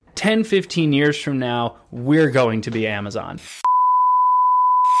10, 15 years from now, we're going to be Amazon.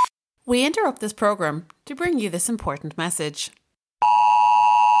 We interrupt this program to bring you this important message.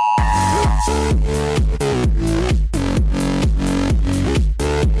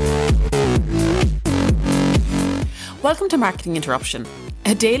 Welcome to Marketing Interruption,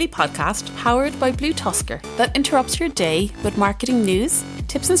 a daily podcast powered by Blue Tusker that interrupts your day with marketing news,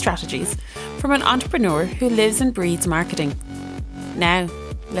 tips and strategies from an entrepreneur who lives and breathes marketing. Now,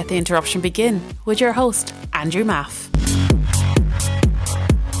 let the interruption begin with your host, Andrew Maff.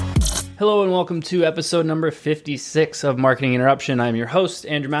 Hello and welcome to episode number 56 of Marketing Interruption. I'm your host,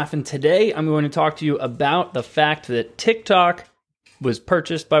 Andrew Maff, and today I'm going to talk to you about the fact that TikTok was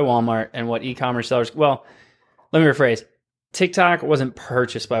purchased by Walmart and what e-commerce sellers... Well, let me rephrase. TikTok wasn't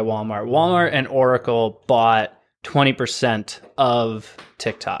purchased by Walmart. Walmart and Oracle bought 20% of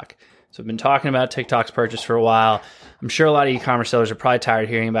TikTok. So I've been talking about TikTok's purchase for a while. I'm sure a lot of e-commerce sellers are probably tired of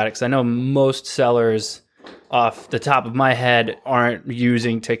hearing about it because I know most sellers off the top of my head aren't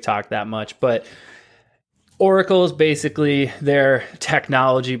using TikTok that much. But Oracle is basically their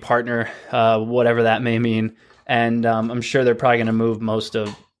technology partner, whatever that may mean. And I'm sure they're probably going to move most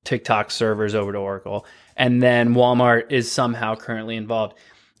of TikTok servers over to Oracle. And then Walmart is somehow currently involved.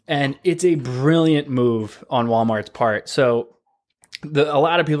 And it's a brilliant move on Walmart's part. So a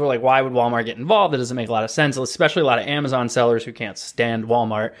lot of people are like, why would Walmart get involved? It doesn't make a lot of sense, especially a lot of Amazon sellers who can't stand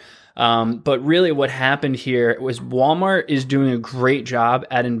Walmart. But really what happened here was Walmart is doing a great job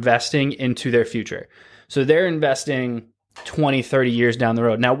at investing into their future. So they're investing 20, 30 years down the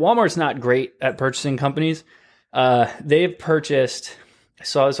road. Now, Walmart's not great at purchasing companies. They've purchased... I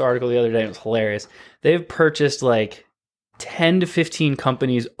saw this article the other day. It was hilarious. They've purchased like 10 to 15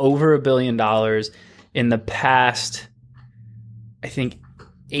 companies over $1 billion in the past, I think,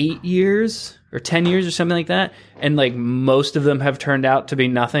 8 years or 10 years or something like that. And like most of them have turned out to be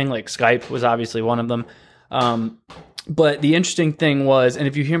nothing. Like Skype was obviously one of them. But the interesting thing was, and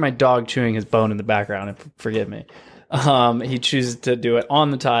if you hear my dog chewing his bone in the background, forgive me. He chooses to do it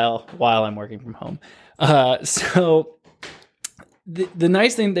on the tile while I'm working from home. The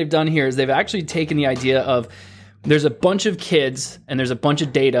nice thing they've done here is they've actually taken the idea of there's a bunch of kids and there's a bunch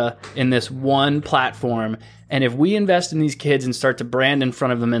of data in this one platform. And if we invest in these kids and start to brand in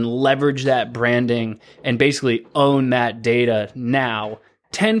front of them and leverage that branding and basically own that data now,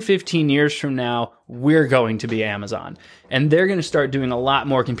 10, 15 years from now, we're going to be Amazon. And they're going to start doing a lot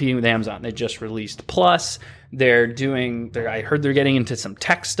more competing with Amazon. They just released Plus. I heard they're getting into some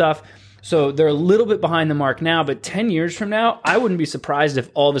tech stuff. So they're a little bit behind the mark now, but 10 years from now, I wouldn't be surprised if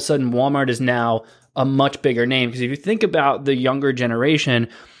all of a sudden Walmart is now a much bigger name. Because if you think about the younger generation,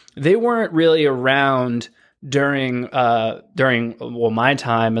 they weren't really around during my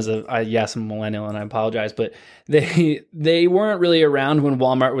time as I'm a millennial and I apologize, but they weren't really around when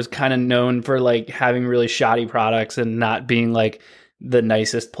Walmart was kind of known for like having really shoddy products and not being like the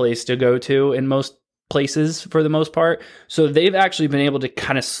nicest place to go to in most places for the most part. So they've actually been able to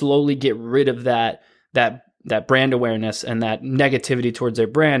kind of slowly get rid of that brand awareness and that negativity towards their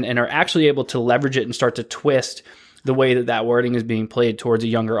brand and are actually able to leverage it and start to twist the way that wording is being played towards a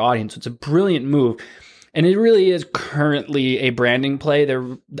younger audience. It's a brilliant move. And it really is currently a branding play.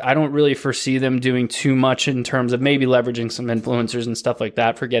 I don't really foresee them doing too much in terms of maybe leveraging some influencers and stuff like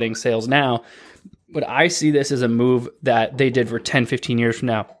that for getting sales now. But I see this as a move that they did for 10, 15 years from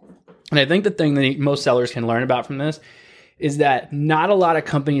now. And I think the thing that most sellers can learn about from this is that not a lot of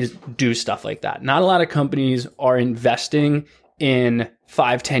companies do stuff like that. Not a lot of companies are investing in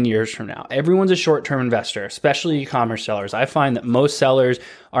 5, 10 years from now. Everyone's a short-term investor, especially e-commerce sellers. I find that most sellers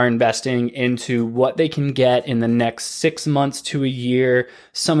are investing into what they can get in the next 6 months to a year.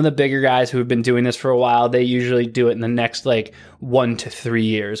 Some of the bigger guys who have been doing this for a while, they usually do it in the next 1 to 3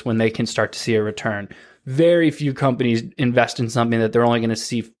 years when they can start to see a return. Very few companies invest in something that they're only going to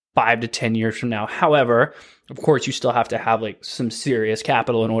see 5 to 10 years from now. However, of course, you still have to have some serious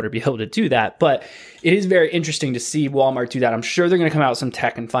capital in order to be able to do that. But it is very interesting to see Walmart do that. I'm sure they're going to come out with some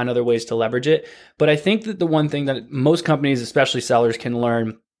tech and find other ways to leverage it. But I think that the one thing that most companies, especially sellers, can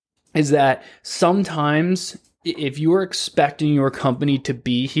learn is that sometimes if you're expecting your company to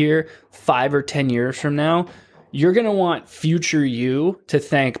be here 5 or 10 years from now, you're going to want future you to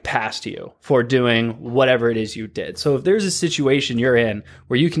thank past you for doing whatever it is you did. So if there's a situation you're in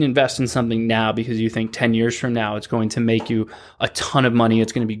where you can invest in something now because you think 10 years from now it's going to make you a ton of money,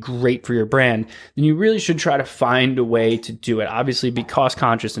 it's going to be great for your brand, then you really should try to find a way to do it. Obviously, be cost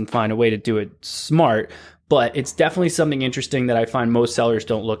conscious and find a way to do it smart. But it's definitely something interesting that I find most sellers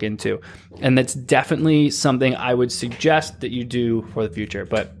don't look into. And that's definitely something I would suggest that you do for the future.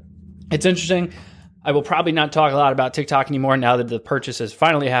 But it's interesting. I will probably not talk a lot about TikTok anymore now that the purchase has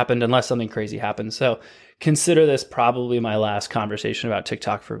finally happened, unless something crazy happens. So consider this probably my last conversation about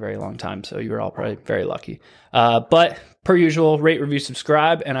TikTok for a very long time. So you're all probably very lucky. But per usual, rate, review,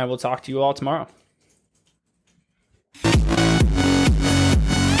 subscribe, and I will talk to you all tomorrow.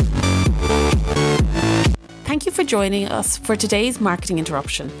 Thank you for joining us for today's Marketing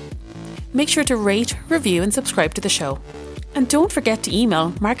Interruption. Make sure to rate, review, and subscribe to the show. And don't forget to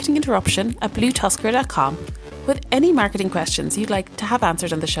email marketinginterruption@bluetusker.com with any marketing questions you'd like to have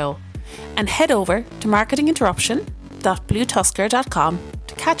answered on the show. And head over to marketinginterruption.bluetusker.com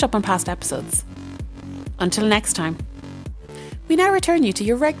to catch up on past episodes. Until next time, we now return you to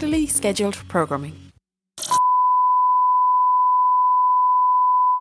your regularly scheduled programming.